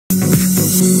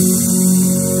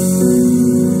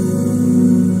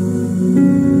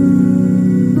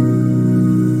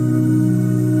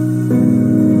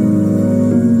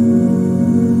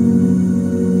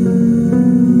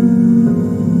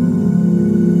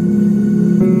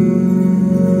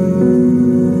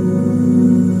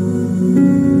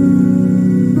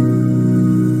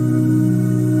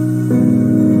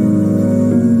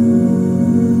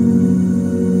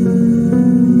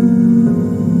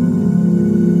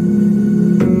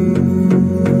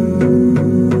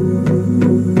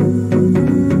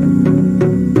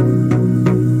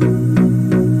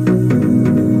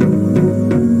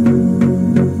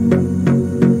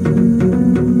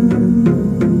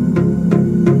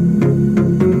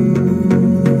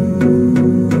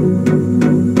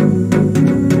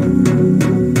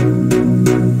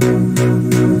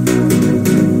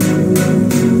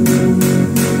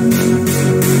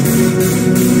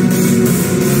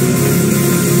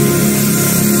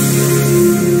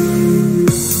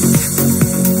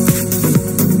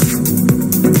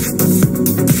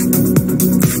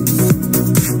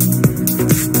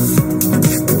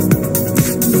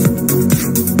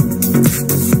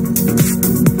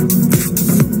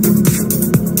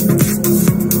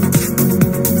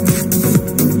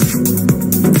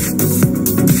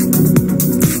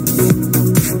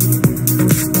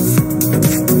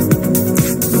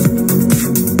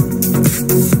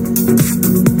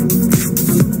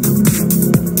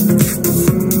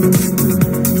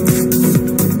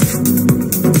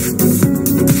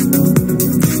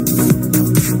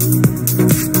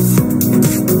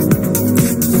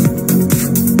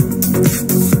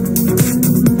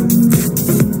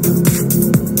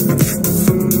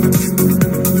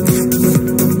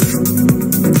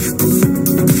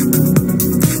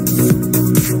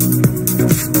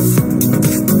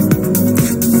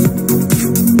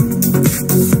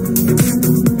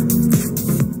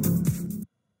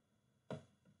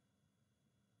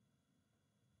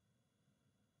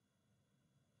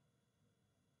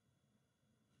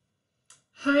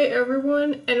Hi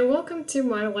everyone and welcome to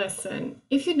my lesson.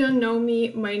 If you don't know me,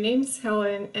 my name's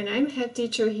Helen and I'm head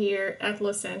teacher here at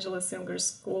Los Angeles English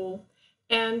School.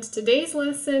 And today's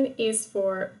lesson is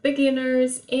for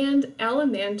beginners and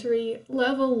elementary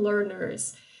level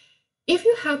learners. If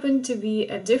you happen to be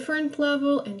a different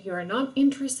level and you are not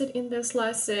interested in this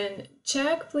lesson,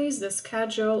 check please the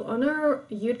schedule on our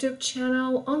YouTube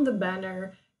channel on the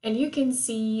banner and you can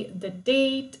see the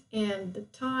date and the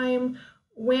time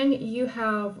when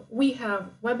we have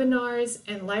webinars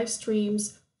and live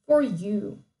streams for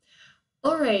you.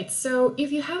 All right, so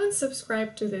if you haven't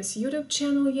subscribed to this YouTube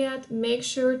channel yet, make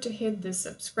sure to hit the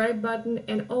subscribe button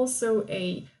and also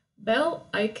a bell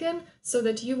icon so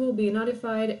that you will be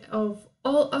notified of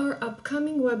all our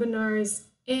upcoming webinars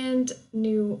and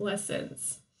new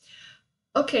lessons.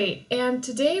 Okay, and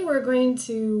today we're going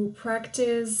to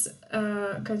practice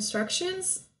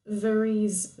constructions, there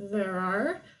is, there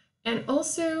are, and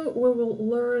also we will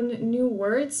learn new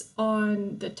words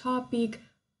on the topic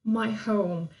my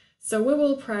home. So we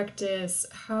will practice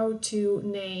how to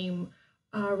name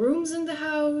rooms in the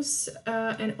house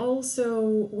and also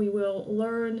we will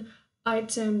learn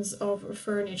items of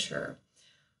furniture.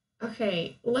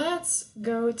 Okay, let's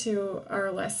go to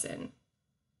our lesson.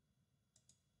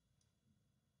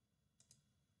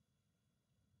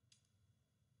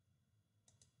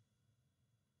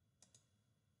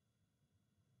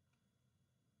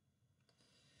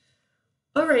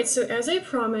 Alright, so as I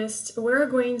promised, we're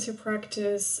going to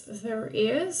practice there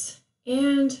is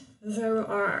and there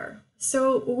are.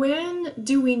 So when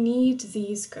do we need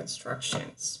these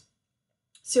constructions?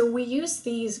 So we use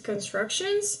these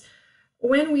constructions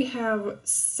when we have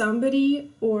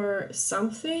somebody or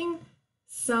something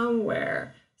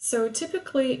somewhere. So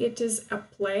typically it is a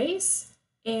place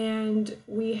and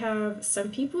we have some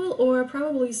people or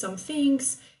probably some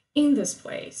things in this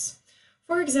place.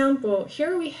 For example,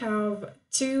 here we have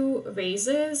two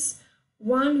vases,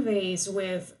 one vase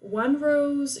with one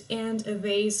rose and a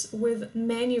vase with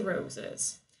many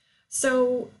roses.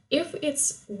 So if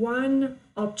it's one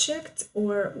object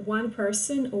or one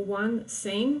person or one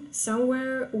thing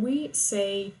somewhere, we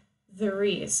say there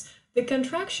is. The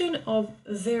contraction of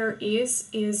there is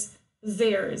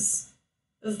theirs,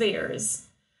 theirs.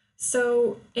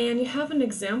 So, and you have an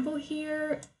example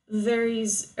here, there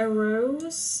is a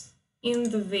rose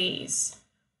in the vase.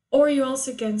 Or you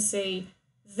also can say,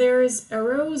 there is a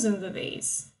rose in the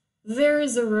vase. There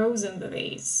is a rose in the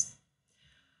vase.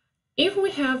 If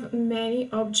we have many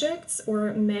objects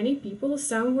or many people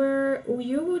somewhere,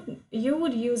 you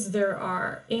would use there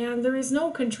are, and there is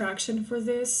no contraction for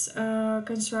this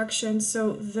construction,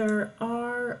 so there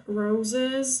are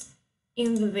roses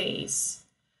in the vase.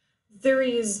 There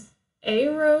is a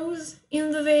rose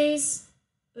in the vase.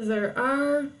 There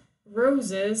are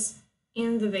roses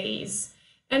in the vase.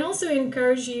 And also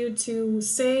encourage you to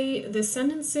say the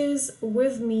sentences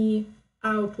with me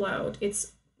out loud.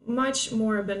 It's much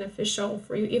more beneficial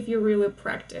for you if you really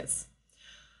practice.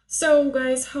 So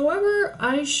guys, however,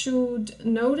 I should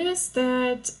notice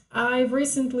that I've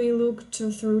recently looked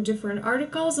through different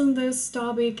articles on this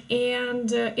topic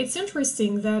and it's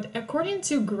interesting that according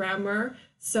to grammar,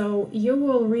 so you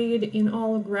will read in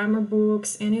all grammar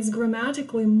books and it's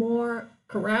grammatically more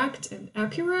correct and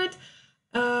accurate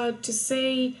to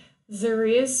say there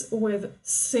is with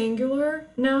singular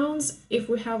nouns if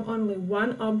we have only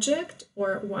one object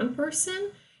or one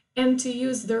person, and to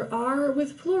use there are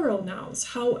with plural nouns.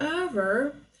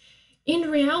 However, in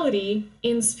reality,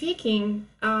 in speaking,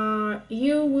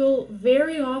 you will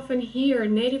very often hear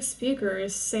native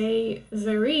speakers say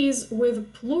there is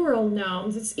with plural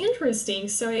nouns. It's interesting.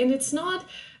 So, and it's not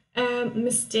a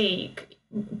mistake.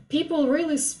 People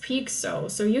really speak so.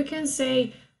 So you can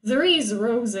say there is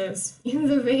roses in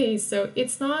the vase, so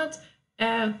it's not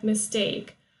a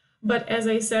mistake. But as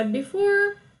I said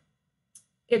before,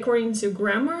 according to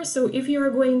grammar, so if you're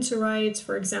going to write,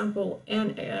 for example,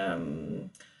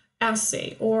 an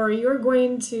essay or you're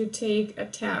going to take a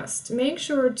test, make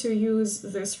sure to use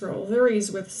this rule. There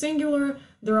is with singular,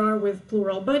 there are with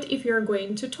plural. But if you're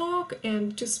going to talk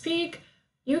and to speak,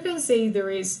 you can say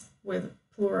there is with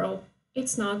plural.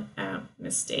 It's not a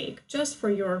mistake, just for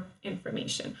your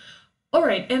information. All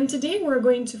right, and today we're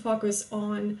going to focus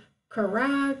on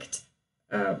correct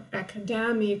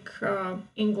academic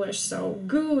English, so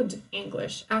good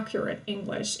English, accurate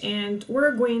English, and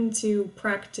we're going to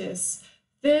practice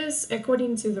this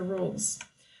according to the rules.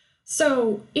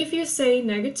 So if you say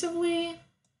negatively,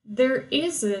 there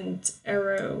isn't a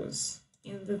rose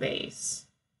in the vase.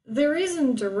 There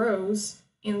isn't a rose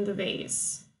in the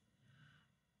vase.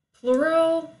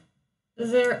 Plural,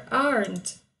 there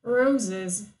aren't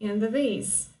roses in the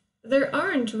vase. there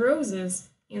aren't roses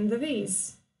in the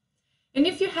vase. And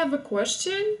if you have a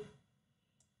question,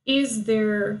 is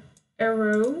there a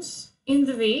rose in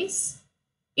the vase?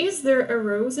 Is there a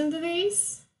rose in the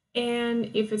vase?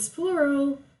 And if it's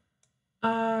plural,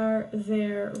 are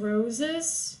there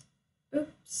roses?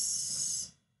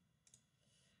 Oops.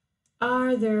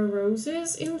 Are there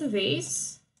roses in the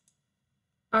vase?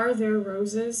 Are there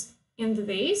roses in the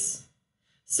vase?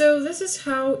 So this is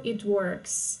how it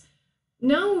works.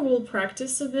 Now we will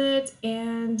practice a bit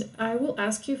and I will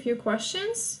ask you a few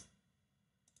questions.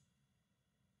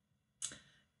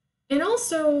 And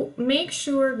also make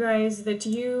sure, guys, that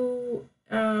you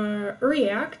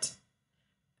react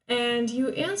and you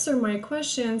answer my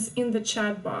questions in the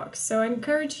chat box. So I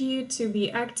encourage you to be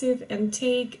active and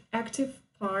take active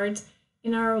part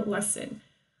in our lesson.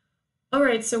 All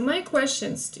right, so my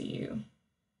questions to you.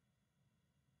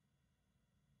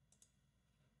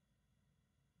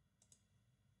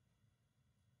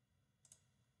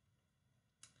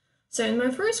 So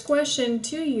my first question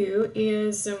to you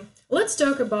is, let's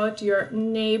talk about your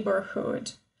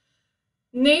neighborhood.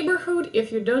 Neighborhood,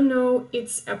 if you don't know,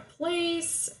 it's a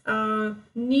place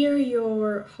near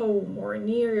your home or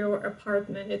near your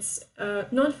apartment. It's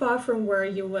not far from where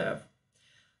you live.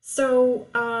 So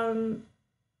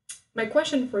my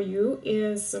question for you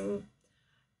is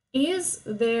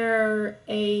there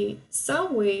a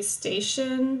subway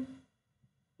station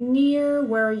near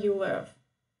where you live?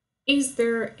 Is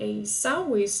there a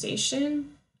subway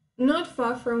station not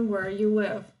far from where you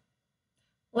live?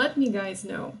 Let me guys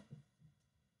know.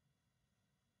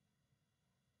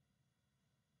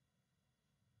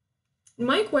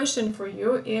 My question for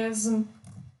you is,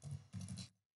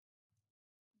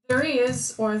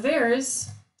 there's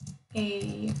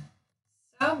a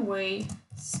subway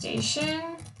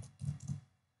station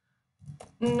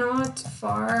not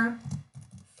far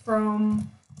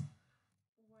from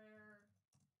where I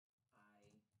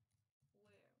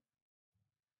live.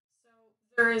 So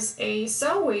there is a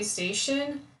subway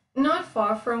station not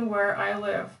far from where I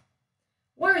live.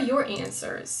 What are your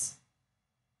answers?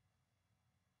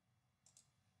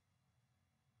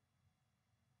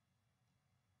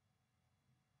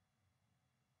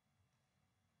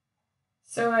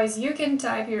 So guys, you can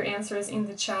type your answers in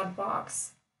the chat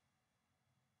box.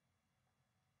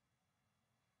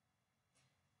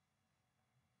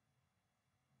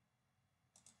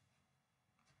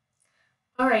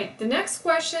 All right, the next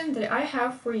question that I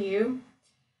have for you,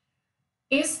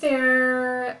 is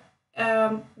there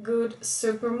a good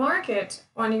supermarket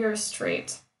on your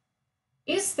street?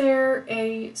 Is there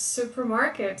a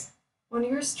supermarket on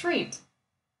your street?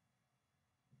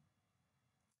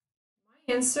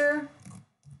 My answer,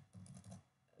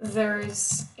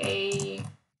 there's a supermarket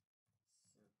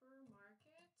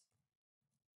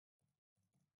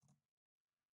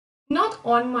not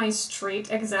on my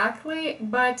street exactly,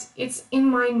 but it's in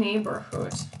my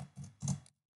neighborhood.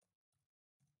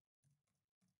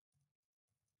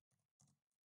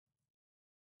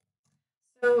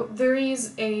 So there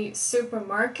is a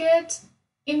supermarket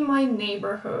in my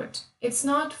neighborhood. It's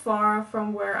not far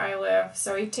from where I live,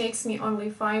 so it takes me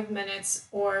only 5 minutes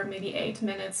or maybe 8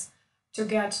 minutes to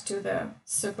get to the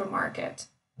supermarket.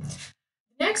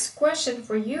 Next question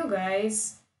for you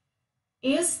guys,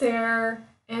 is there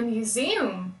a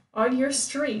museum on your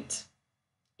street?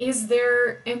 Is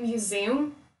there a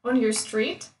museum on your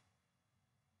street?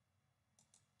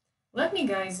 Let me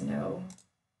guys know.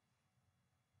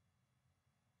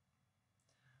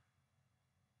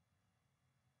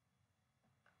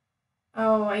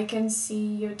 Oh, I can see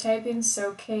you typing.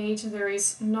 So Kate, there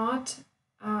is not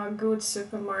a good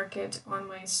supermarket on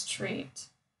my street.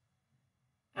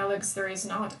 Alex, there is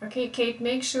not. Okay, Kate,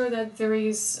 make sure that there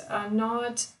is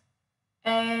not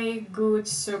a good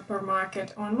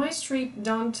supermarket on my street.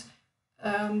 Don't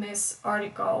miss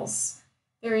articles.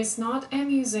 There is not a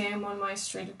museum on my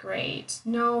street. Great.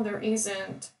 No, there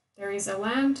isn't. There is a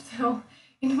landfill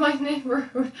in my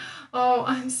neighborhood. Oh,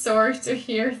 I'm sorry to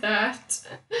hear that.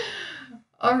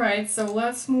 All right, so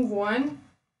let's move on.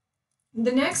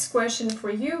 The next question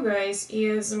for you guys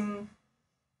is, oh,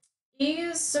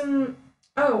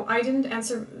 I didn't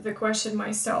answer the question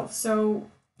myself. So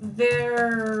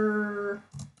there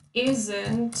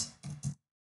isn't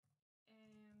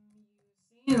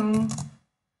a museum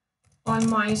on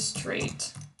my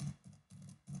street.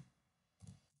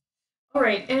 All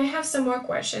right, and I have some more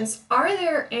questions. Are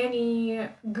there any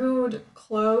good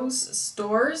clothes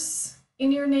stores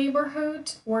in your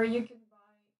neighborhood where you can buy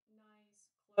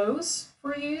nice clothes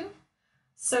for you?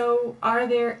 So are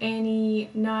there any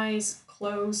nice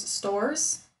clothes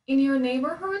stores in your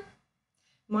neighborhood?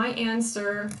 My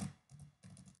answer,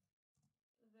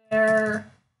 there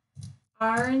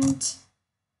aren't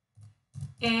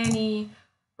any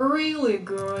really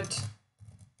good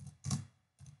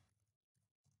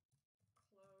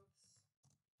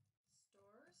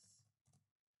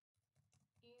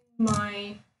in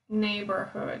my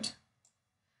neighborhood.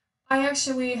 I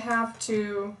actually have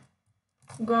to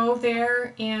go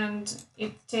there and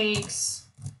it takes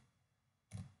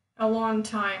a long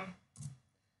time.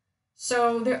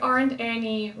 So there aren't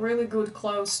any really good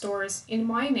clothes stores in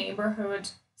my neighborhood.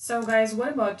 So guys,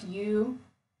 what about you?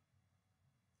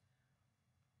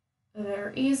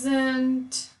 There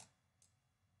isn't.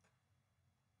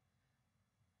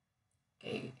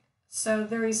 Okay, so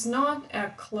there is not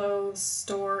a clothes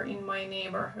store in my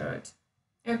neighborhood.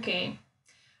 Okay.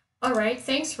 All right,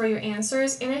 thanks for your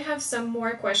answers. And I have some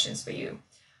more questions for you.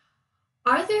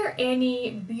 Are there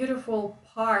any beautiful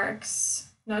parks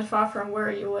not far from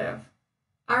where you live?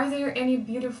 Are there any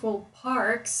beautiful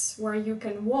parks where you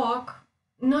can walk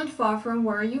not far from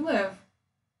where you live?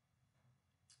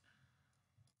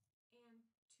 And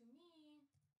to me,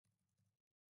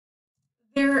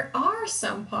 there are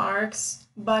some parks,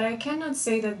 but I cannot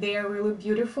say that they are really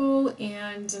beautiful,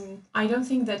 and I don't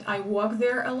think that I walk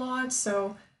there a lot,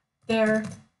 so there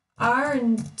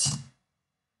aren't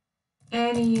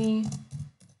any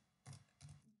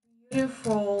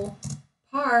beautiful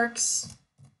parks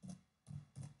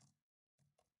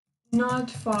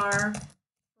not far from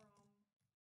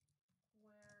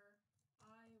where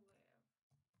I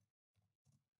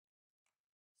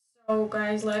live. So,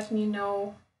 guys, let me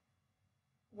know,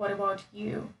 what about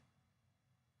you?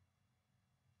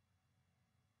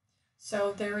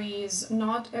 So, there is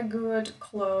not a good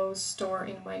clothes store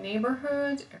in my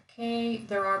neighborhood. Okay,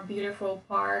 there are beautiful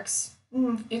parks.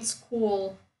 It's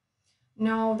cool.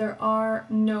 No, there are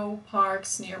no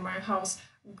parks near my house.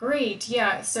 Great,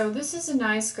 yeah, so this is a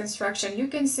nice construction. You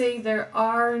can say there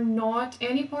are not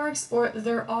any parks or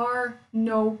there are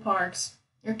no parks.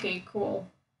 Okay, cool.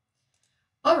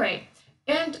 All right,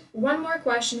 and one more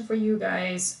question for you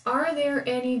guys. Are there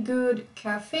any good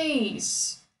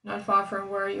cafes not far from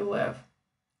where you live?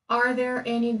 Are there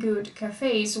any good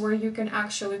cafes where you can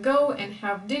actually go and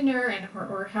have dinner and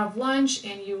or have lunch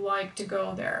and you like to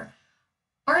go there?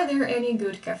 Are there any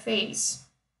good cafes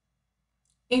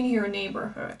in your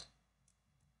neighborhood?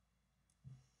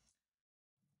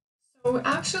 So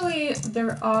actually,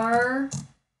 there are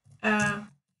a few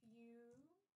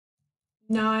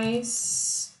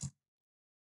nice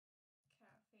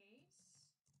cafes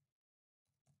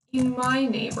in my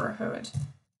neighborhood.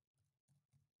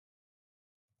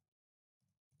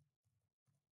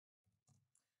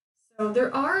 So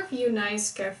there are a few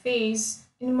nice cafes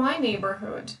in my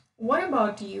neighborhood. What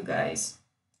about you guys?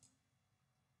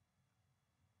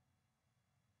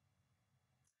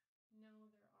 No,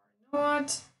 there are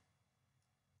not.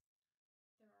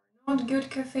 There are not good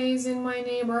cafes in my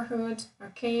neighborhood.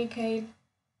 Okay, Kate.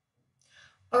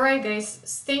 Alright, guys,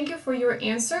 thank you for your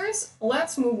answers.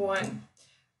 Let's move on.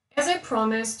 As I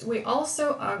promised, we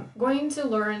also are going to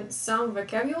learn some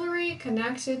vocabulary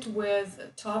connected with the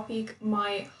topic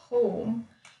my home.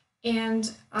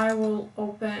 And I will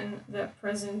open the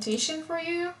presentation for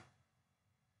you.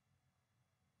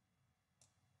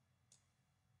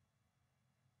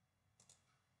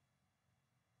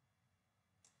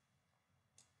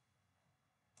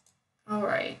 All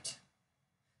right.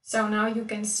 So now you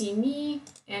can see me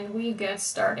and we get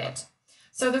started.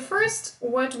 So the first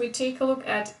what we take a look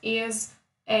at is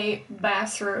a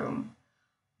bathroom.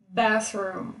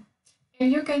 Bathroom.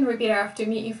 And you can repeat after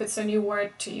me if it's a new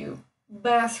word to you.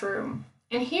 Bathroom.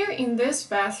 And here in this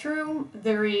bathroom,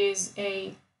 there is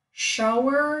a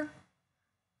shower,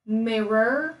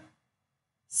 mirror,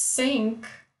 sink,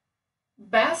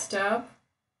 bathtub,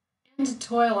 and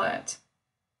toilet.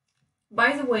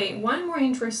 By the way, one more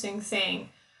interesting thing.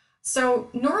 So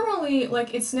normally,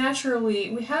 like it's naturally,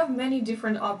 we have many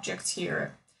different objects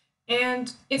here.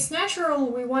 And it's natural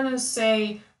we want to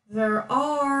say there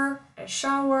are a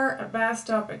shower, a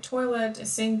bathtub, a toilet, a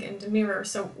sink, and a mirror.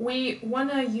 So we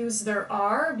want to use there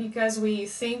are because we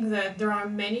think that there are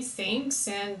many things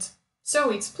and so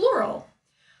it's plural.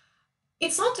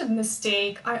 It's not a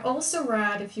mistake. I also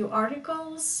read a few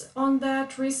articles on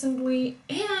that recently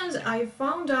and I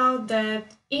found out that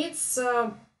it's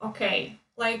okay.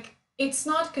 Like it's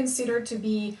not considered to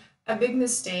be a big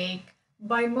mistake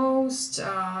by most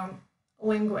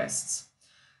linguists.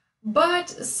 But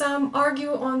some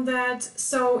argue on that.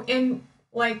 So, in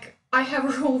like, I have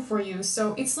a rule for you.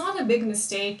 So, it's not a big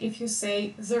mistake if you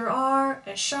say there are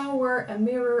a shower, a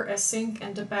mirror, a sink,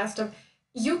 and a bathtub.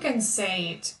 You can say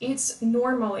it. It's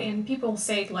normal, and people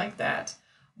say it like that.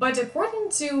 But according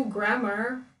to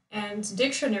grammar and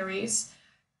dictionaries,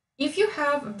 if you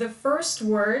have the first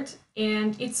word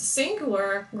and it's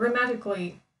singular,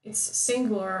 grammatically, it's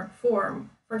singular form,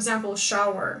 for example,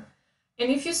 shower. And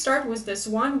if you start with this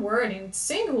one word in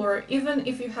singular, even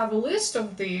if you have a list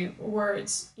of the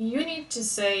words, you need to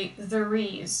say there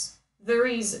is. There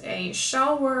is a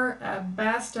shower, a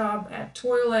bathtub, a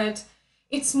toilet.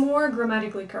 It's more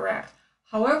grammatically correct.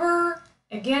 However,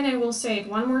 again, I will say it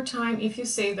one more time. If you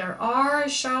say there are a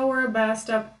shower, a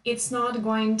bathtub, it's not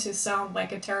going to sound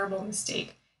like a terrible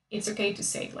mistake. It's okay to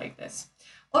say it like this.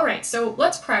 All right, so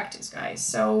let's practice, guys.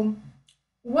 So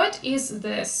what is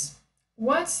this?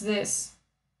 What's this?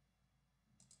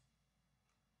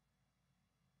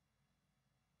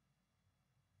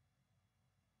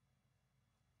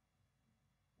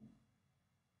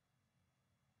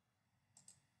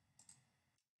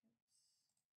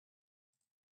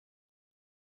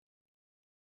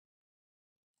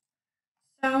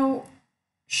 So,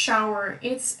 shower.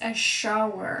 It's a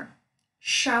shower.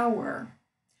 Shower.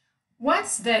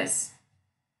 What's this?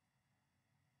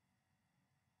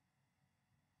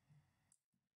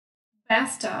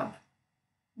 Bathtub.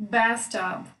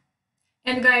 Bathtub.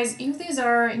 And guys, if these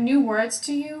are new words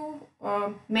to you,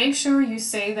 make sure you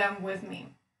say them with me.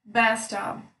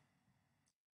 Bathtub.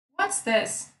 What's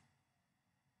this?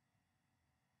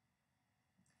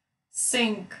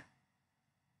 Sink.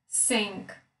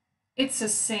 Sink. It's a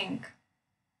sink.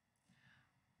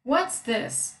 What's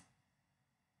this?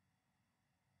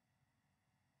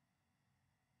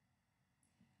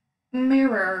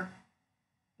 Mirror.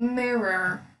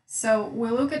 Mirror. So we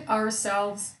look at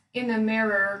ourselves in a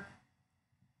mirror.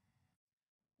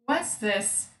 What's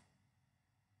this?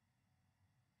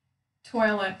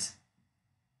 Toilet.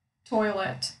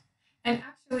 Toilet. And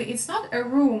actually, it's not a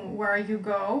room where you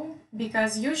go,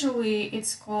 because usually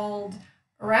it's called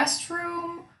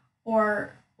restroom,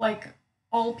 or like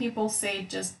all people say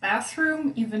just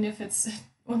bathroom, even if it's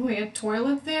only a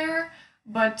toilet there.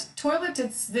 But toilet,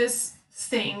 it's this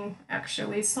thing,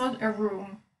 actually. It's not a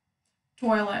room.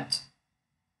 Toilet.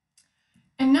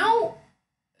 And now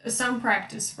some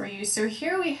practice for you. So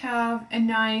here we have a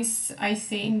nice, I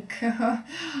think,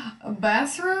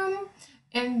 bathroom.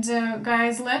 And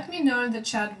guys, let me know in the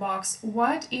chat box,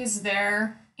 what is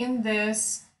there in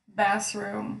this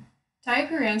bathroom?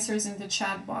 Type your answers in the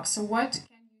chat box. So what can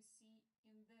you see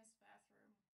in this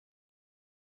bathroom?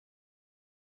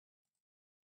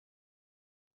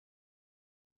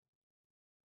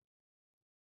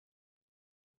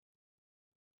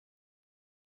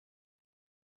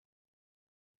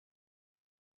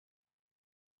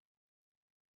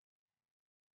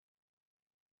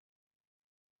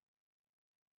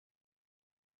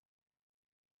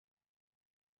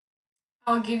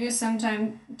 I'll give you some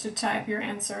time to type your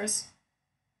answers.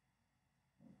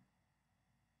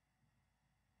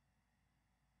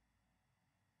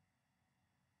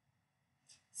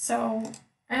 So,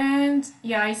 and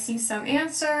yeah, I see some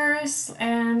answers,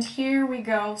 and here we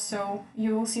go. So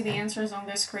you will see the answers on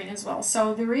the screen as well.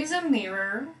 So there is a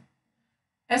mirror,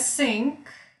 a sink,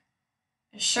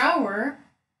 a shower,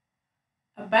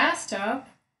 a bathtub,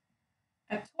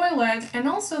 a toilet, and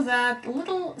also that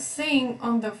little thing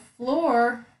on the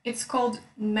floor. It's called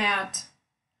mat.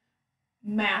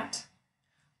 Mat.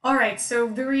 All right, so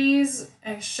there is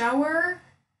a shower,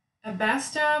 a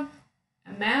bathtub,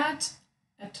 a mat,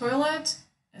 a toilet,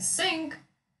 a sink,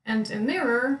 and a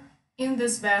mirror in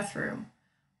this bathroom.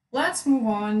 Let's move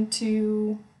on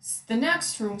to the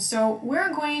next room. So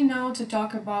we're going now to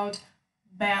talk about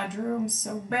bedrooms.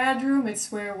 So bedroom,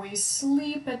 it's where we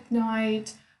sleep at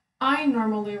night. I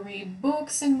normally read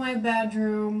books in my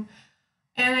bedroom,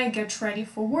 and I get ready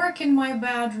for work in my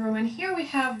bedroom. And here we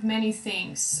have many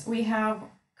things. We have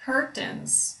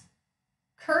curtains,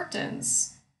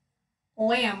 curtains,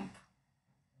 lamp,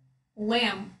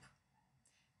 lamp,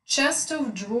 chest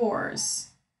of drawers,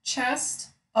 chest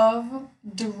of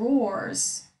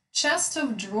drawers, chest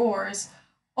of drawers.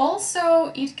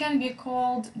 Also, it can be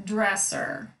called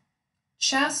dresser,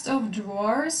 chest of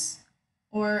drawers,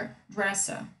 or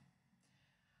dresser.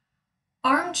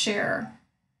 Armchair,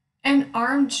 an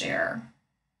armchair.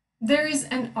 There is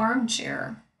an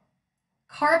armchair.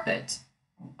 Carpet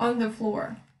on the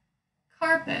floor.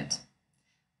 Carpet.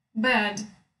 Bed.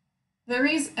 There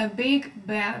is a big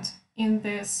bed in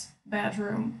this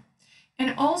bedroom.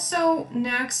 And also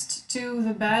next to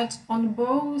the bed on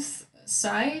both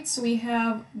sides, we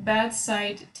have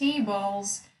bedside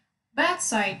tables,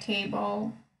 bedside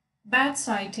table,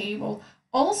 bedside table.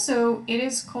 Also, it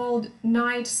is called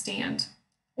nightstand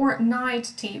or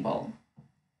night table.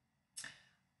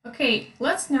 Okay,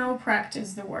 let's now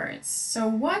practice the words. So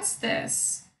what's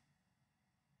this?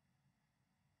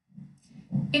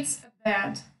 It's a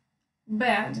bed.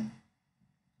 Bed.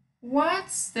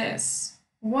 What's this?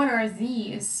 What are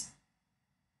these?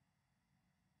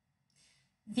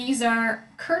 These are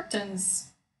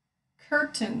curtains.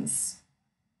 Curtains.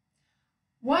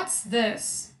 What's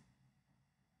this?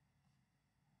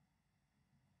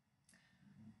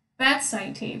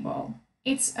 Bedside table.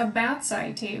 It's a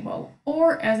bedside table.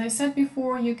 Or, as I said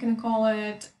before, you can call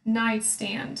it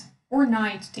nightstand or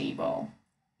night table.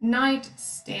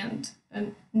 Nightstand, a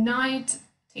night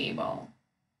table.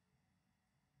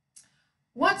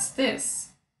 What's this?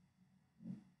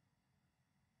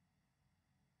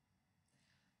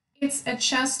 It's a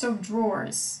chest of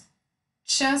drawers.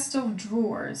 Chest of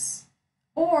drawers.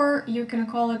 Or you can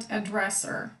call it a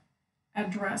dresser. A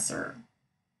dresser.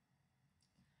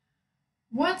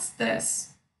 What's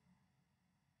this?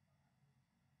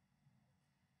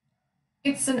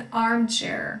 It's an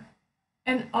armchair.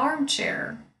 An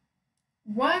armchair.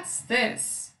 What's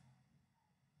this?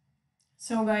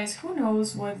 So guys, who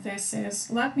knows what this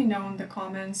is? Let me know in the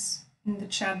comments, in the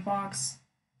chat box.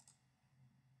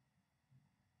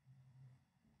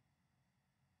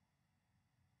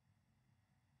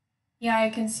 Yeah, I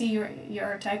can see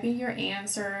you're typing your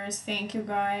answers. Thank you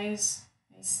guys.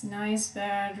 Nice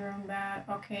bedroom bed.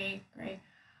 Okay, great.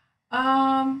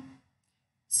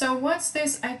 So what's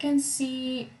this? I can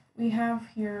see we have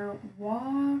here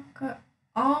walk.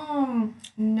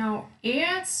 No,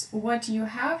 it's what you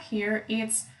have here.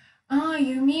 It's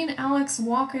you mean Alex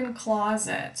walk-in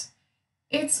closet.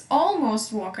 It's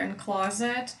almost walk-in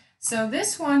closet. So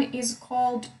this one is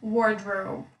called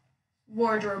wardrobe.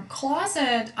 Wardrobe.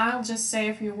 Closet, I'll just say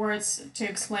a few words to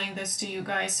explain this to you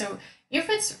guys. So if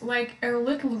it's like a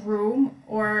little room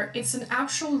or it's an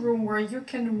actual room where you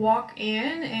can walk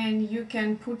in and you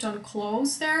can put on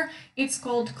clothes there, it's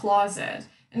called closet.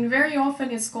 And very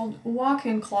often it's called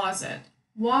walk-in closet.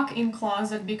 Walk-in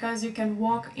closet because you can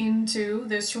walk into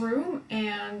this room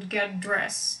and get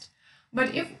dressed.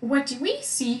 But if what we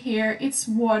see here, it's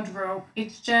wardrobe.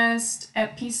 It's just a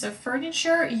piece of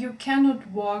furniture you cannot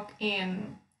walk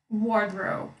in.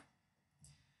 Wardrobe.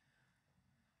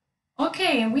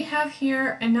 Okay, and we have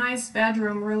here a nice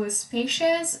bedroom, really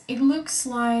spacious. It looks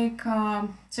like,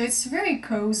 so it's very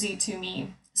cozy to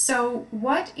me. So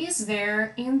what is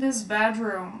there in this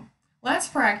bedroom? Let's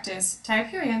practice.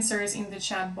 Type your answers in the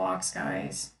chat box,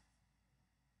 guys.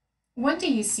 What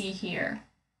do you see here?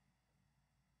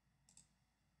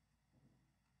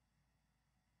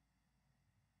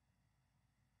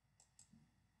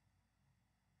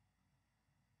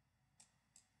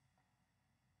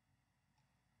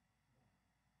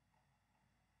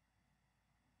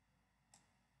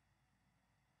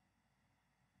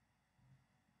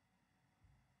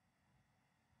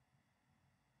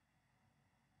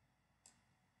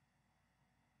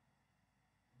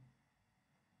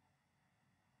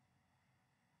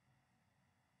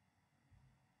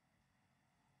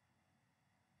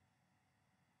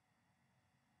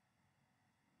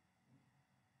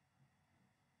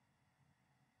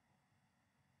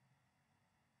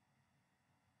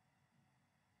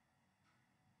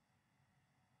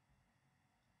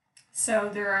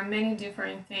 So there are many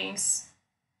different things.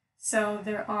 So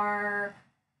there are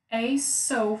a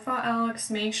sofa.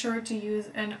 Alex, make sure to use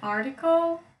an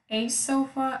article. A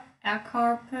sofa, a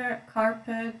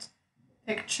carpet,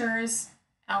 pictures,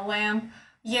 a lamp.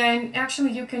 Yeah, and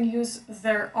actually you can use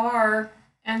there are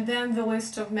and then the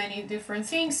list of many different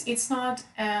things. It's not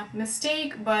a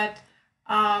mistake, but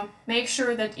make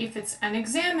sure that if it's an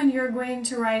exam and you're going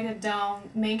to write it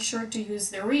down, make sure to use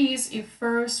there is if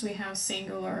first we have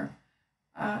singular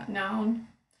noun.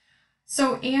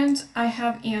 So, and I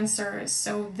have answers.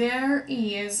 So there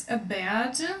is a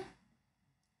bed,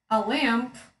 a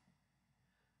lamp,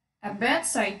 a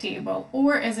bedside table,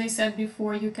 or as I said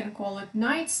before, you can call it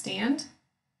nightstand,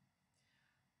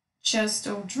 chest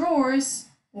of drawers,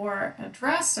 or a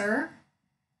dresser,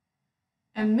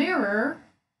 a mirror,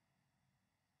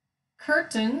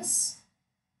 curtains,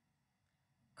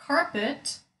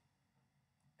 carpet.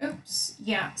 Oops,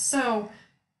 yeah, so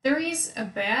there is a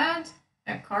bed,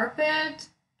 a carpet,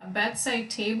 a bedside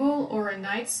table or a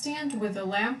nightstand with a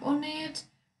lamp on it.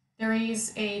 There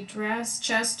is a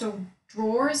chest of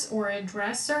drawers or a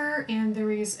dresser, and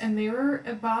there is a mirror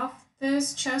above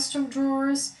this chest of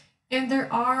drawers, and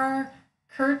there are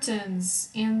curtains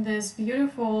in this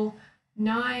beautiful,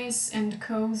 nice and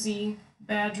cozy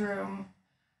bedroom.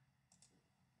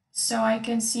 So I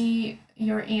can see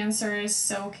your answers.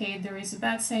 So, okay, there is a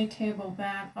bedside table,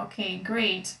 bed. Okay,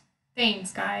 great.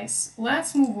 Thanks, guys.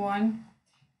 Let's move on.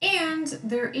 And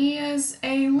there is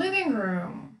a living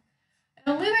room.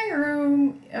 A living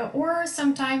room, or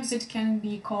sometimes it can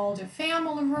be called a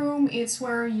family room. It's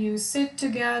where you sit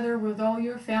together with all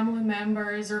your family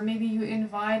members, or maybe you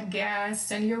invite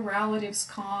guests and your relatives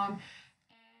come.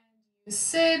 You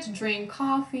sit, drink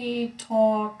coffee,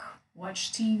 talk,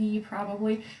 watch TV,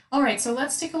 probably. All right, so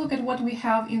let's take a look at what we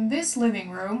have in this living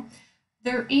room.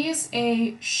 There is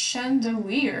a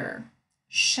chandelier,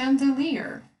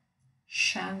 chandelier,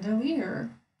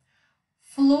 chandelier,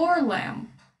 floor lamp.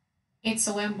 It's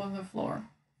a lamp on the floor.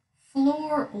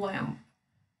 Floor lamp,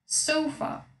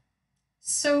 sofa,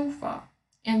 sofa.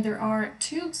 And there are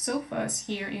two sofas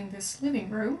here in this living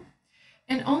room.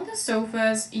 And on the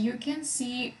sofas, you can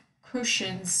see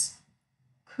cushions,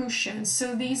 cushions.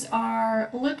 So these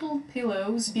are little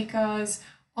pillows because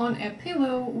on a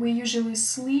pillow we usually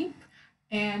sleep,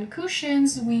 and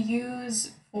cushions we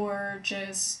use for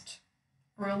just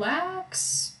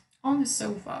relax on the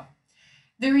sofa.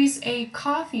 There is a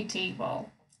coffee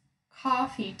table.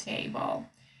 Coffee table.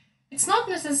 It's not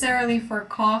necessarily for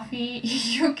coffee.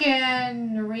 You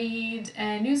can read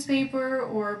a newspaper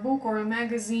or a book or a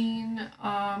magazine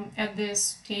at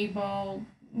this table,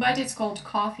 but it's called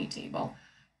coffee table.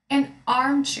 An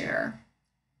armchair.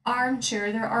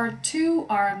 Armchair. There are two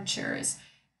armchairs.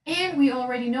 And we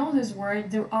already know this word.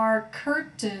 There are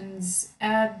curtains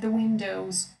at the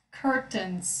windows.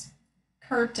 Curtains.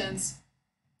 Curtains.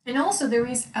 And also there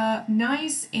is a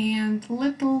nice and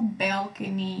little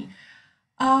balcony.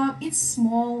 It's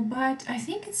small, but I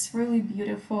think it's really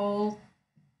beautiful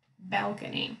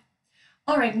balcony.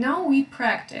 All right, now we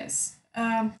practice.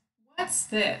 What's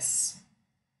this?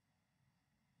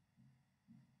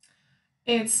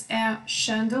 It's a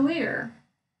chandelier.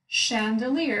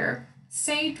 Chandelier.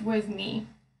 Say it with me.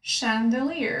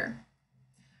 Chandelier.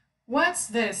 What's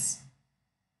this?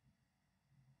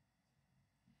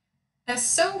 A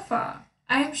sofa.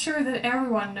 I'm sure that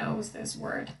everyone knows this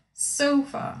word.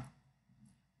 Sofa.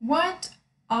 What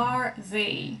are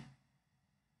they?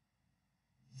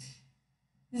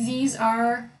 These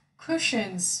are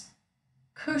cushions.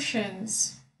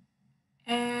 Cushions.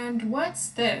 And what's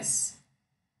this?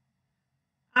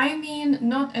 I mean,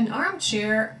 not an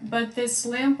armchair, but this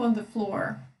lamp on the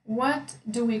floor. What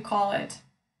do we call it?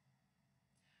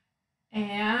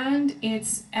 And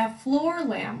it's a floor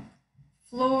lamp.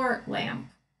 Floor lamp.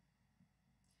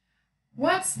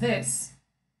 What's this?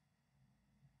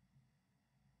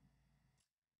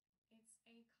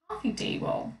 It's a coffee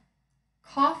table.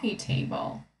 Coffee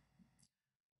table.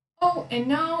 Oh, and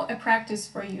now a practice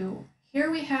for you. Here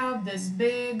we have this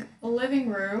big living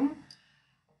room.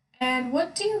 And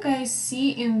what do you guys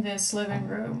see in this living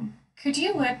room? Could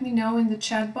you let me know in the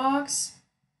chat box?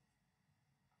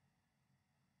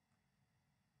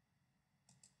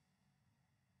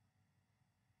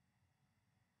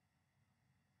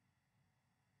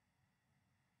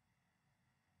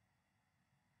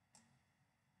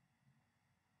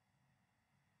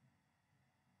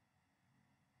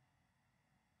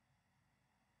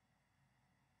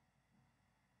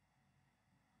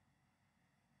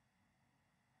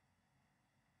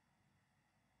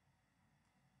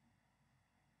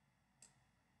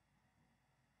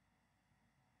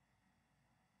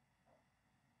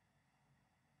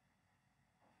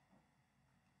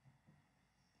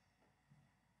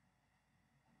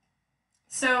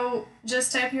 So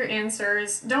just type your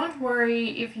answers. Don't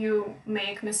worry if you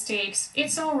make mistakes.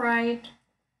 It's all right.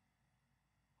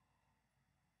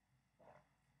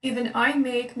 Even I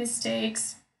make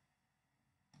mistakes.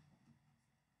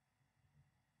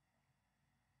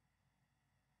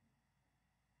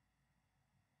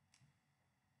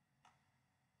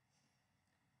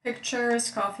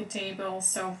 Pictures, coffee table,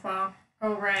 sofa.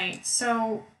 All right,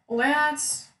 so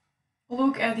let's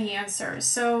look at the answers.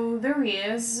 So there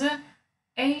is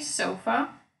a sofa,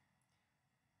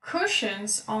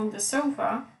 cushions on the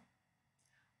sofa,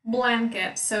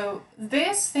 blanket. So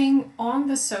this thing on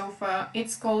the sofa,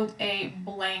 it's called a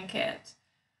blanket.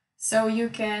 So you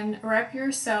can wrap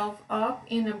yourself up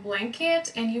in a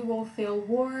blanket and you will feel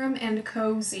warm and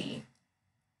cozy.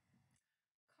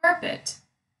 Carpet.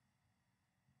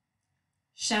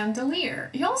 Chandelier.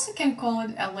 You also can call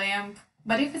it a lamp,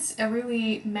 but if it's a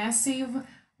really massive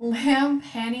lamp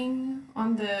hanging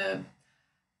on the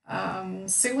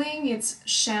ceiling, it's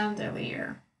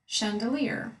chandelier.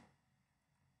 Chandelier.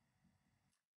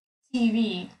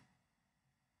 TV.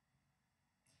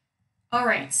 All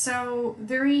right, so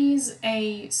there is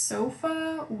a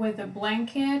sofa with a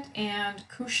blanket and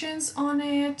cushions on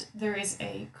it. There is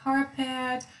a carpet,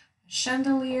 a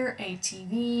chandelier, a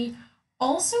TV.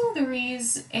 Also, there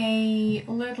is a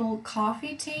little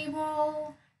coffee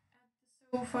table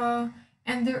at the sofa,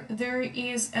 And there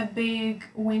is a big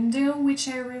window, which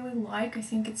I really like. I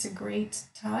think it's a great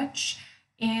touch.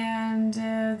 And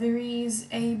there is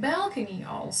a balcony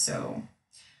also.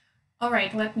 All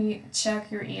right, let me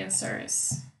check your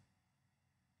answers.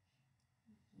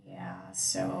 Yeah,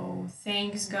 so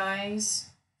thanks guys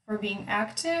for being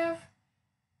active.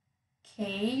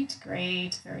 Kate,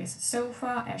 great. There is a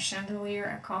sofa, a chandelier,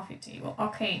 a coffee table.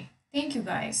 Okay, thank you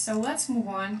guys. So let's move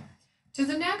on to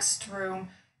the next room.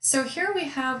 So here we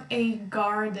have a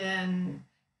garden.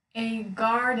 A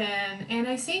garden, and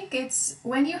I think it's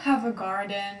when you have a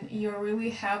garden, you're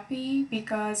really happy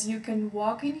because you can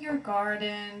walk in your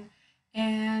garden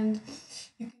and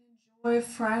you can enjoy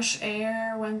fresh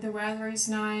air when the weather is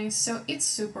nice. So it's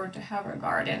super to have a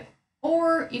garden.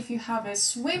 Or if you have a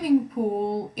swimming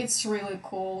pool, it's really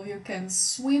cool. You can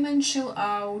swim and chill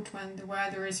out when the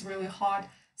weather is really hot.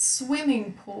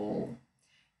 Swimming pool.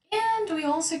 And we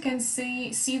also can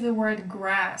see the word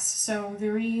grass. So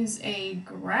there is a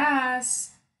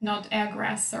grass, not a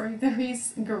grass, sorry, there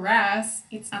is grass.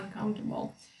 It's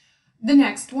uncountable. The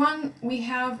next one, we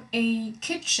have a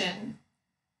kitchen.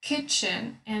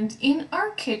 Kitchen. And in our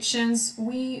kitchens,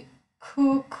 we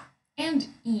cook and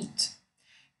eat.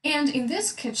 And in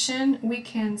this kitchen, we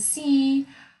can see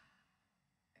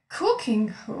cooking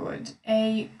hood,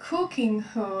 a cooking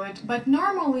hood, but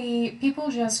normally people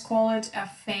just call it a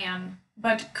fan.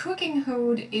 But cooking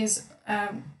hood is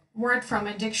a word from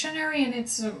a dictionary and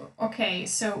it's okay,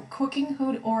 so cooking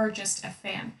hood or just a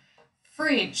fan.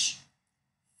 Fridge,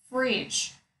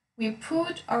 fridge. We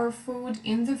put our food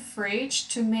in the fridge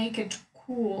to make it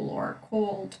cool or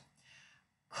cold.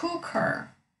 Cooker,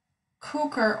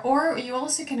 cooker, or you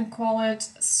also can call it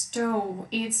stove.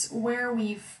 It's where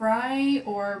we fry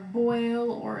or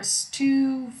boil or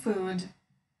stew food.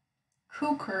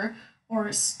 Cooker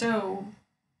or stove.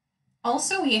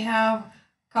 Also, we have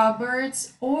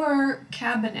cupboards or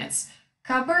cabinets.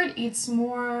 Cupboard, it's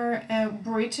more a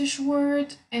British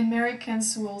word.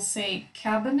 Americans will say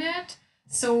cabinet.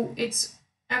 So it's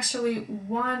actually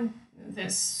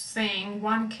this thing,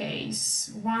 one case,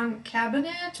 one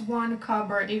cabinet, one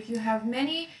cupboard. If you have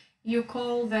many, you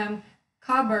call them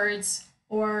cupboards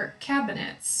or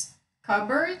cabinets.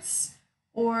 Cupboards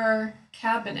or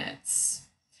cabinets.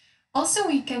 Also,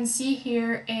 we can see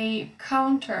here a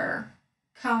counter.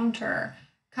 Counter.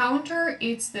 Counter,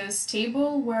 it's this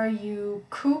table where you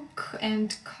cook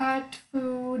and cut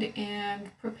food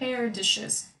and prepare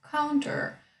dishes.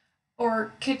 Counter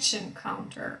or kitchen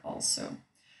counter also.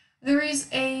 There is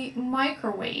a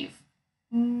microwave.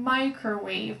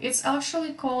 Microwave. It's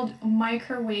actually called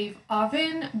microwave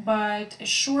oven, but a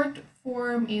short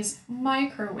form is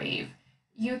microwave.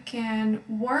 You can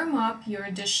warm up your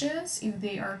dishes if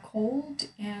they are cold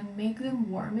and make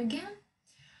them warm again.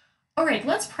 All right,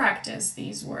 let's practice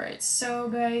these words. So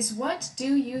guys, what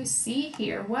do you see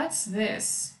here? What's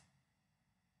this?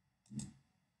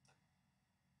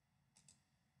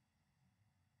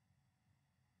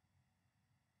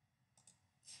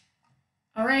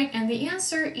 All right, and the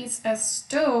answer is a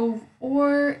stove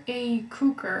or a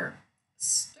cooker.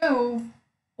 Stove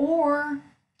or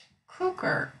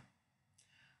cooker.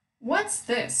 What's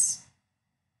this?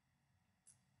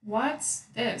 What's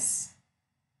this?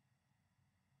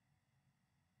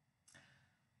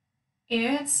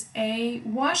 It's a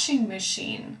washing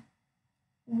machine.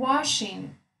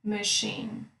 Washing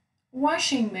machine.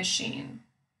 Washing machine.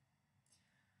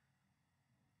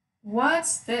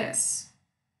 What's this? What's this?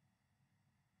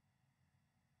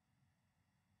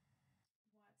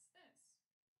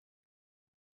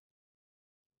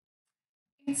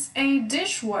 It's a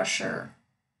dishwasher.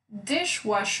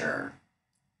 Dishwasher.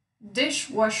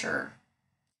 Dishwasher.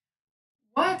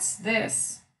 What's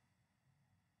this?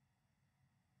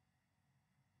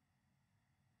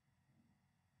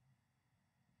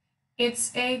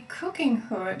 It's a cooking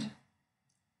hood.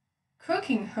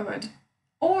 Cooking hood.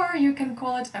 Or you can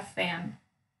call it a fan.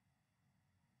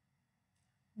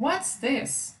 What's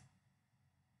this?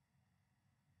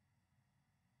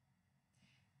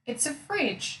 It's a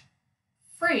fridge.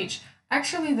 Fridge.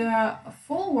 Actually, the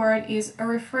full word is a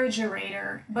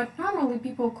refrigerator, but normally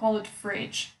people call it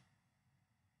fridge.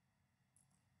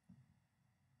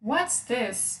 What's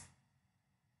this?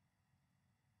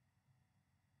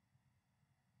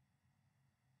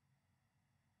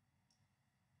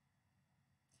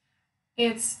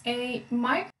 It's a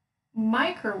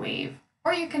microwave,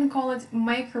 or you can call it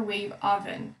microwave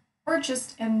oven, or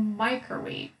just a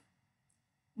microwave.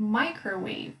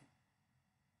 Microwave.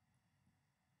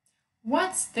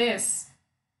 What's this?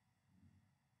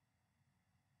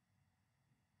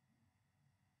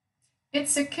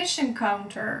 It's a kitchen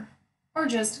counter, or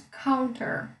just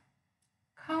counter.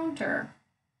 counter.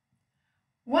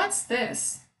 What's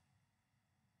this?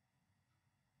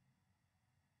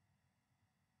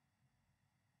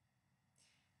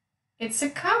 It's a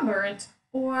cupboard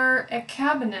or a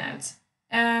cabinet.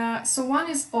 So one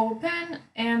is open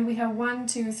and we have 1,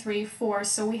 2, 3, 4.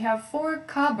 So we have 4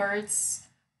 cupboards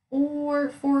or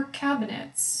 4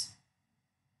 cabinets.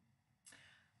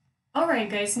 Alright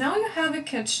guys, now you have a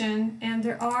kitchen and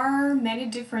there are many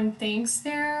different things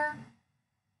there.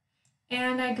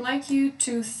 And I'd like you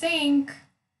to think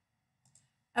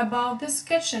about this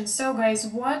kitchen. So guys,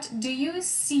 what do you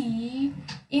see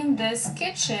in this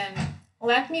kitchen?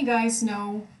 Let me guys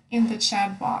know in the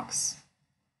chat box.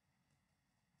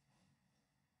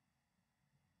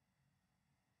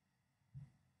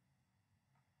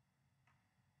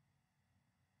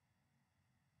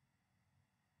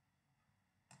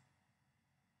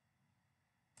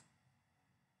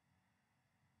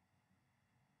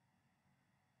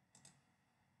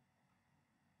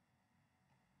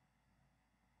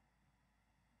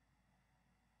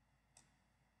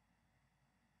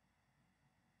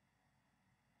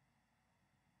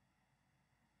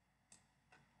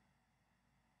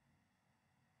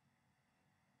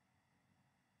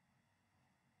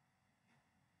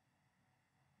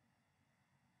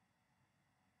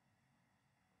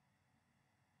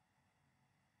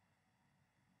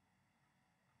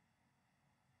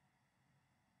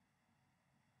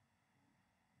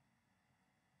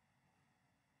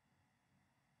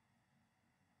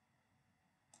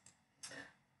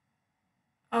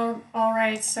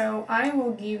 Alright, so I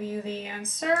will give you the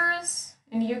answers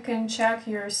and you can check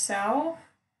yourself.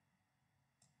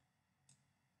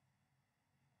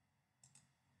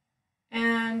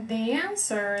 And the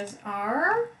answers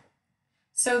are,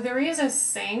 so there is a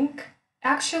sink.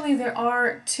 Actually, there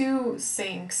are 2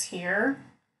 sinks here.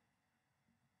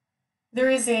 There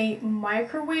is a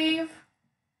microwave,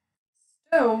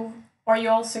 stove, or you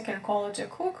also can call it a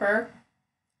cooker,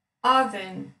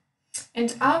 oven.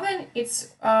 And oven,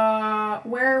 it's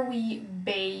where we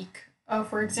bake.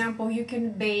 For example, you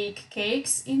can bake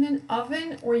cakes in an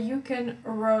oven, or you can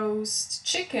roast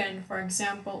chicken, for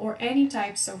example, or any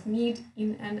types of meat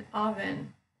in an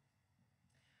oven.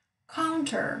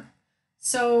 Counter.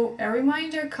 So a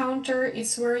reminder, counter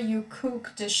is where you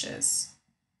cook dishes.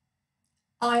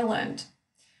 Island.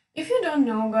 If you don't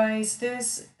know, guys,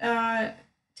 this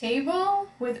table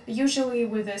usually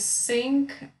with a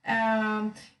sink,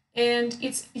 and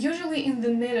it's usually in the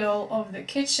middle of the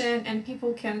kitchen and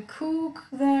people can cook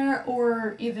there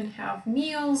or even have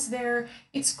meals there.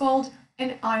 It's called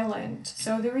an island.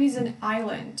 So there is an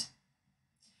island.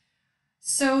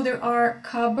 So there are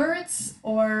cupboards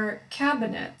or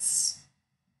cabinets.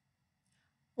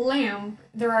 Lamp,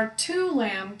 there are 2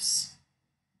 lamps.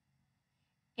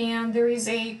 And there is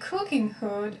a cooking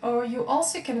hood, or you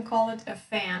also can call it a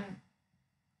fan.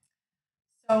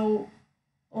 So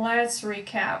let's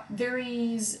recap. There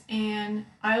is an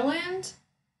island,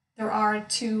 there are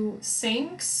 2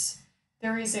 sinks,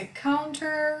 there is a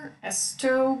counter, a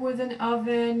stove with an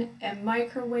oven, a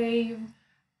microwave,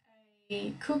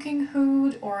 a cooking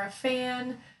hood or a fan,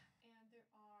 and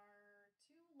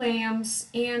there are 2 lamps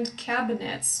and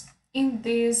cabinets in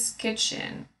this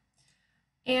kitchen.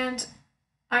 And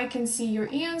I can see your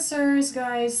answers,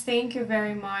 guys. Thank you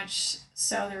very much.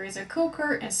 So there is a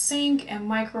cooker, a sink, a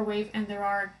microwave, and there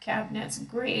are cabinets.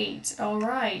 Great. All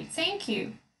right. Thank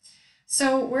you.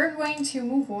 So we're going to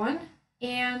move on,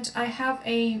 and I have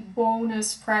a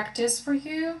bonus practice for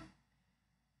you,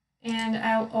 and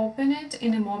I'll open it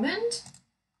in a moment.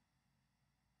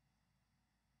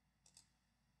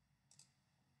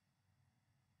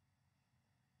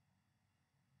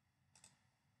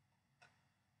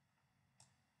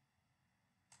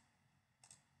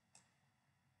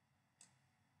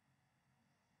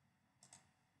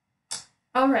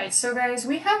 Alright, so guys,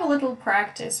 we have a little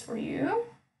practice for you.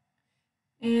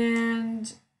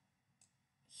 And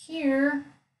here,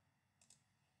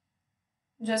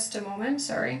 just a moment,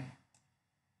 sorry.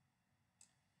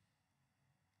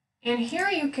 And here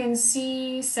you can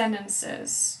see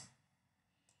sentences.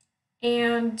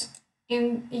 And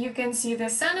you can see the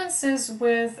sentences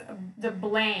with the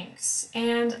blanks.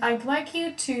 And I'd like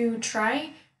you to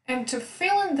try and to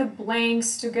fill in the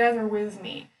blanks together with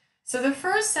me. So the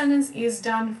first sentence is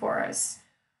done for us.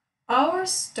 Our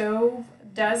stove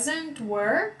doesn't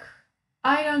work.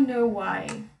 I don't know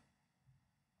why.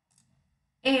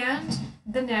 And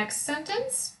the next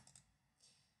sentence,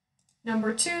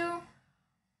 number 2,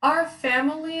 our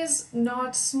family is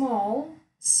not small,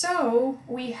 so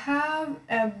we have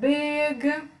a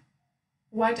big,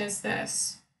 what is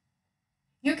this?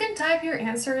 You can type your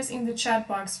answers in the chat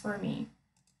box for me.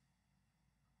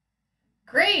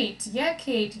 Great. Yeah,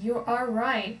 Kate, you are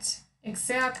right.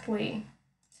 Exactly.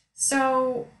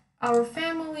 So our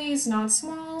family is not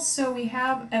small, so we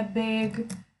have a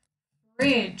big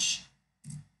fridge.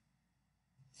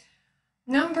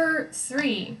 Number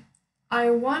 3. I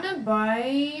wanna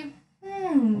buy.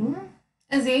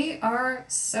 They are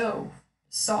so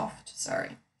soft.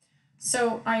 Sorry.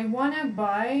 So I wanna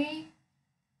buy.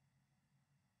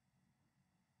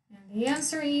 And the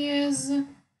answer is.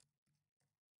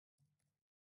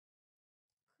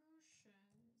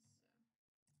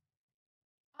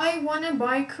 I wanna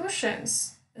buy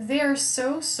cushions. They're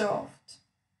so soft.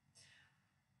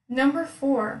 Number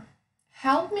 4.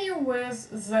 Help me with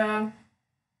the.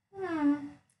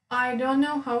 I don't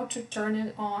know how to turn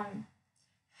it on.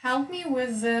 Help me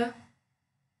with the.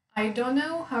 I don't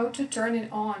know how to turn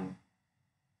it on.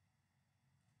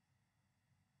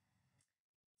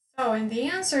 So, and the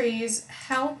answer is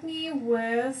help me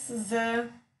with the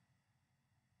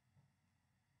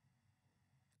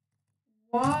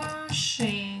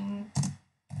washing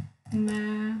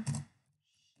machine.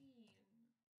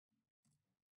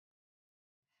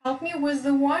 Help me with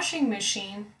the washing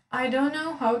machine. I don't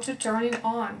know how to turn it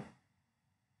on.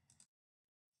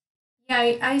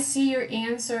 Yeah, I see your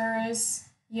answers.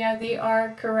 Yeah, they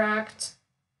are correct.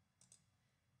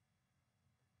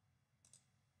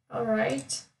 All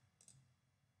right.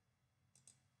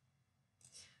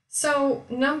 So,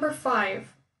 number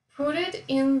 5. Put it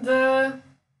in the.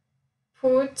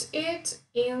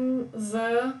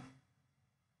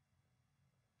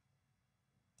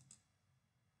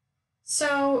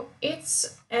 So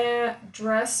it's a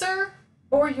dresser,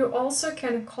 or you also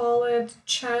can call it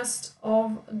chest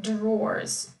of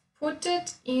drawers. Put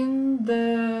it in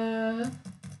the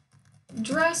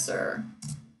dresser.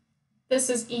 This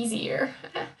is easier.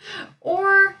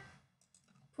 Or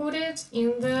put it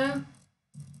in the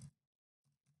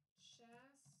chest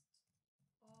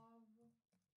of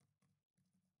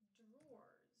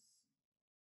drawers.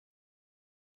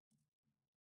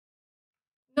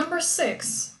 Number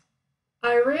 6.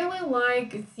 I really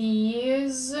like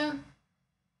these.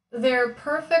 They're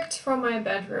perfect for my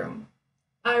bedroom.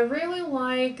 I really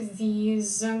like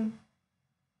these. And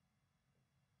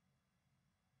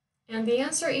the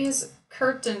answer is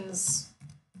curtains.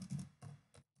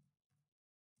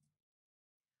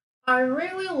 I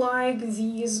really like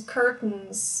these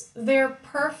curtains. They're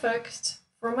perfect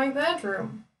for my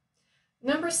bedroom.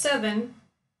 Number 7.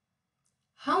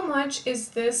 How much is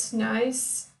this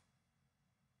nice?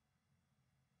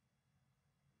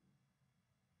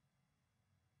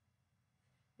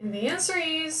 And the answer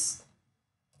is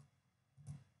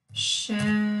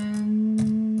chandelier.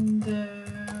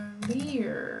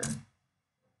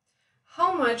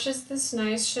 How much is this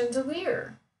nice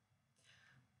chandelier?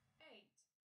 8.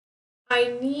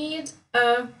 I need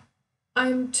a.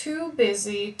 I'm too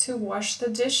busy to wash the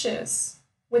dishes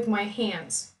with my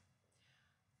hands.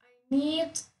 I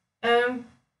need a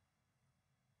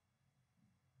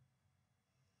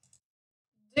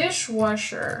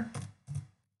dishwasher.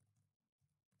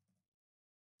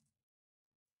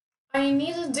 I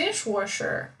need a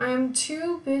dishwasher. I'm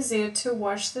too busy to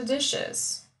wash the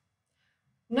dishes.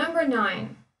 Number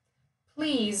 9.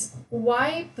 Please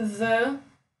wipe the.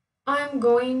 I'm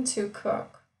going to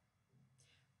cook.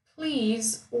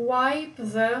 Please wipe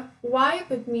the. Wipe,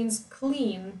 it means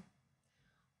clean.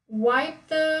 Wipe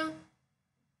the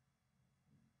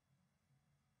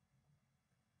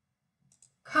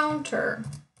counter.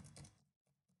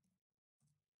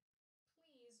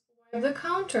 Please wipe the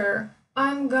counter.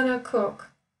 I'm gonna cook.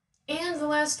 And the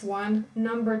last one,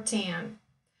 number 10.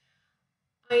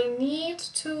 I need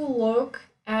to look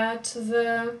at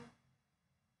the.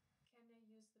 Can I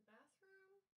use the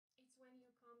bathroom? It's when you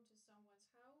come to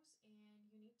someone's house and you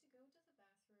need to go to the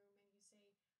bathroom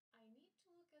and you say, I need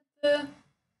to look at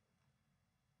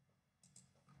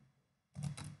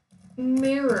the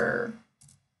mirror.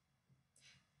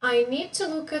 I need to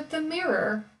look at the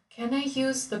mirror. Can I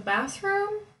use the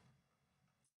bathroom?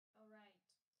 Alright.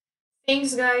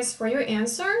 Thanks, guys, for your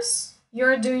answers.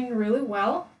 You're doing really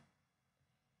well.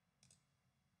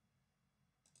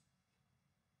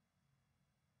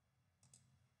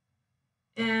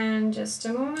 And just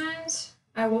a moment.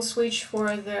 I will switch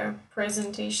for the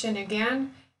presentation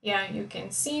again. Yeah, you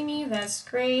can see me. That's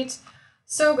great.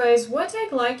 So, guys, what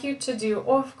I'd like you to do,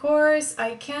 of course,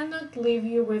 I cannot leave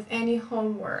you with any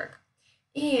homework.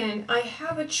 And I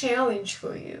have a challenge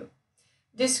for you.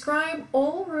 Describe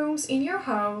all rooms in your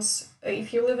house,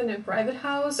 if you live in a private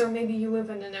house or maybe you live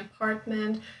in an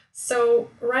apartment. So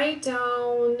write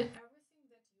down everything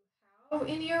that you have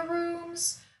in your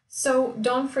rooms. So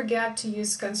don't forget to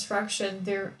use construction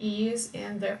there is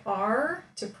and there are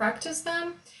to practice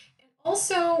them. And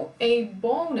also a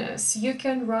bonus, you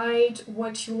can write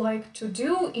what you like to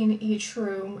do in each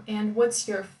room and what's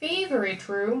your favorite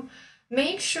room.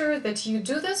 Make sure that you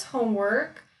do this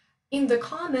homework in the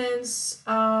comments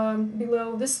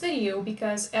below this video,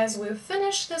 because as we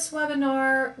finish this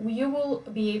webinar, you will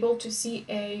be able to see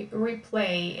a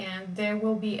replay and there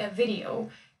will be a video.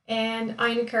 And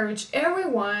I encourage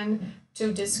everyone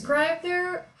to describe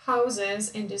their houses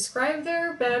and describe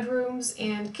their bedrooms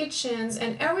and kitchens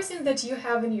and everything that you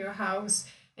have in your house.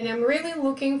 And I'm really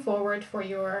looking forward for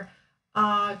your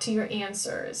to your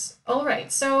answers. All right,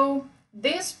 so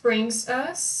this brings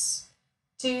us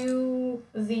to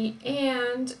the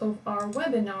end of our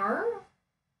webinar.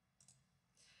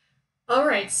 All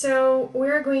right, so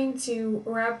we're going to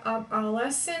wrap up our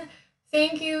lesson.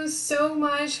 Thank you so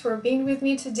much for being with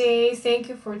me today. Thank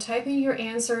you for typing your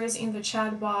answers in the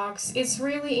chat box. It's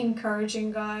really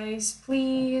encouraging, guys.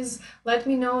 Please let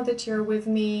me know that you're with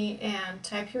me and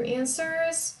type your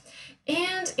answers.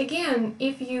 And again,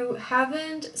 if you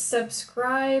haven't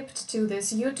subscribed to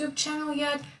this YouTube channel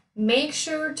yet, make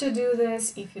sure to do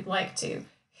this if you'd like to.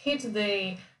 Hit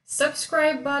the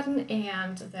subscribe button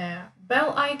and the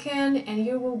bell icon, and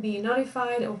you will be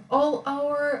notified of all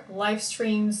our live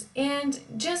streams and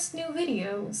just new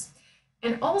videos.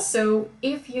 And also,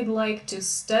 if you'd like to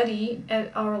study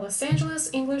at our Los Angeles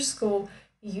English School,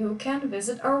 you can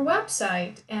visit our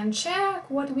website and check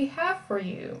what we have for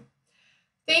you.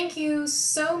 Thank you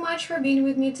so much for being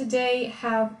with me today.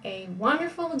 Have a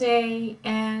wonderful day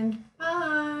and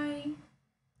bye!